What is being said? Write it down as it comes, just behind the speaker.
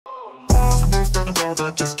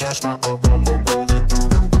revolver, just cash my aroma, rolling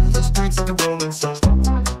through the streets of the rolling stone.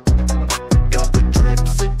 Got the drip,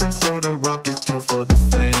 sipping soda, rocket tour for the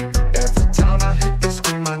fame. Every town I hit, they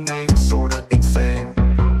scream my name, sorta insane.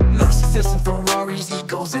 Narcissists and ferraris,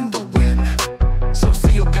 egos in the wind.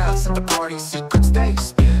 Sociopaths at the party, secrets they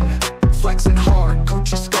spin. Flexing hard,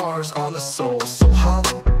 Gucci scars on the soul, so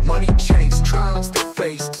hollow. Money chase, trials they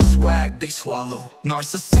faced, swag they swallow.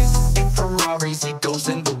 Narcissists in ferraris, egos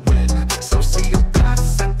in the wind.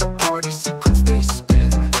 Sociopaths at the party, secrets they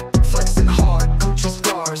spin. Flexing hard, Gucci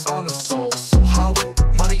scars on the soul, so hollow.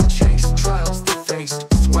 Money chase, trials they faced,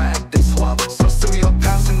 swag they swallow.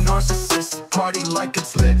 Sociopaths and narcissists party like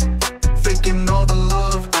it's lit, faking all the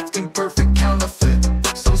love, acting perfect counterfeit.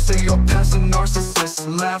 Sociopaths and narcissists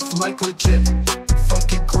laugh like legit.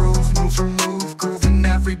 Funky groove, move for move, grooving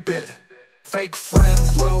every bit. Fake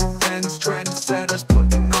friends, low ends, trendsetters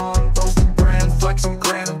putting on those brand, flexing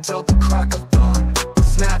grand until the crack of dawn.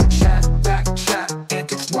 Snapchat, back chat,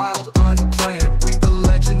 antics wild, unplanned. We the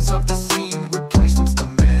legends of the scene, replacements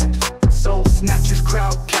demand. Soul snatchers,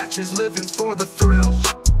 crowd catchers, living for the thrill.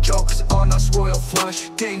 Jokes on us, royal flush,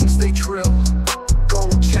 games they trill.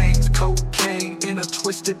 Gold chains, cocaine in a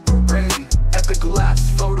twisted parade. Epic laughs,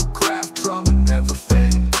 photograph, drama never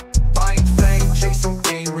fade. Buying fame, chasing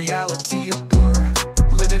gain, reality a blur.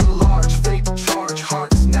 Living large, fake charge,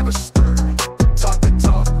 hearts never stir. Talk the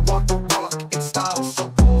talk, walk the walk, in style so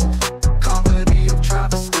bold. Comedy of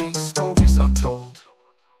travesty, stories untold.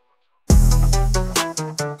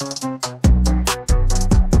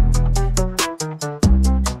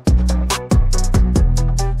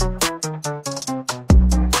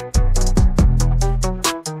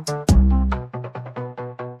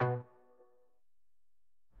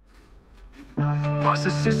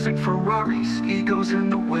 Narcissists and ferraris, egos in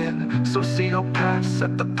the wind. Sociopaths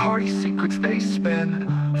at the party, secrets they spin.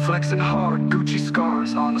 Flexing hard, Gucci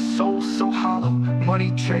scars on a soul so hollow.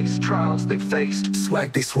 Money chase, trials they faced,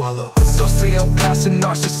 swag they swallow. Sociopaths and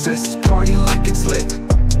narcissists party like it's lit,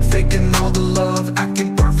 faking all the love,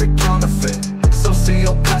 acting perfect counterfeit.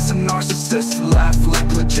 Sociopaths and narcissists laugh like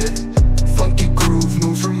legit. Funky groove,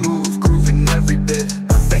 move for move, grooving every bit.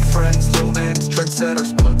 Fake friends, low ends,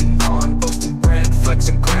 trendsetters putting on, boasting brand,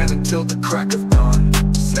 flexing grand until the crack of dawn.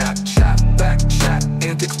 Snapchat, back chat,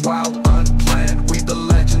 antics wild, unplanned. We the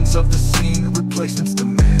legends of the scene, replacements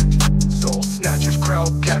demand. Soul snatchers,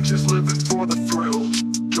 crowd catchers, living for the thrill.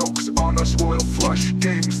 Jokes on us, royal flush,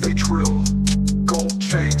 games they trill. Gold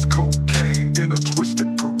chains, cocaine in a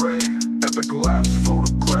twisted parade. Epic laughs,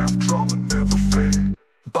 photograph, drama never fade.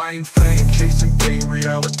 Buying fame, chasing gain,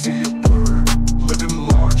 reality a blur. Living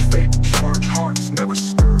large, fake charge, hearts never